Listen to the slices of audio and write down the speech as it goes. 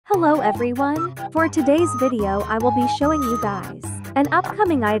Hello everyone, for today's video I will be showing you guys an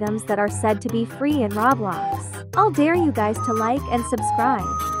upcoming items that are said to be free in Roblox. I'll dare you guys to like and subscribe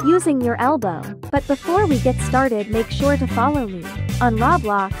using your elbow. But before we get started, make sure to follow me on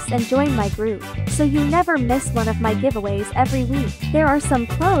Roblox and join my group so you never miss one of my giveaways every week. There are some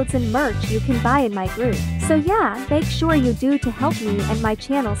clothes and merch you can buy in my group, so yeah, make sure you do to help me and my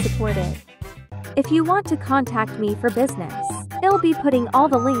channel support it. If you want to contact me for business, I'll be putting all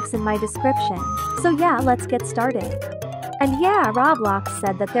the links in my description. So yeah, let's get started. And yeah, Roblox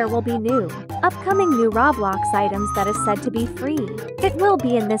said that there will be upcoming new Roblox items that is said to be free. It will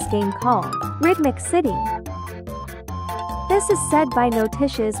be in this game called Rhythmic City. This is said by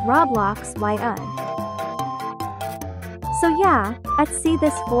Notitious Roblox YN. So yeah, let's see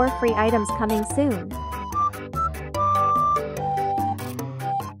this 4 free items coming soon.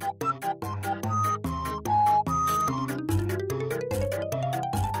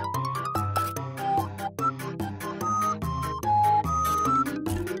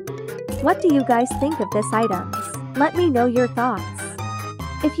 What do you guys think of this items? Let me know your thoughts.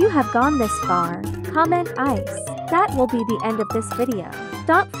 If you have gone this far, comment ice. That will be the end of this video.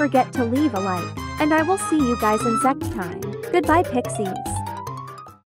 Don't forget to leave a like, and I will see you guys in next time. Goodbye Pixies.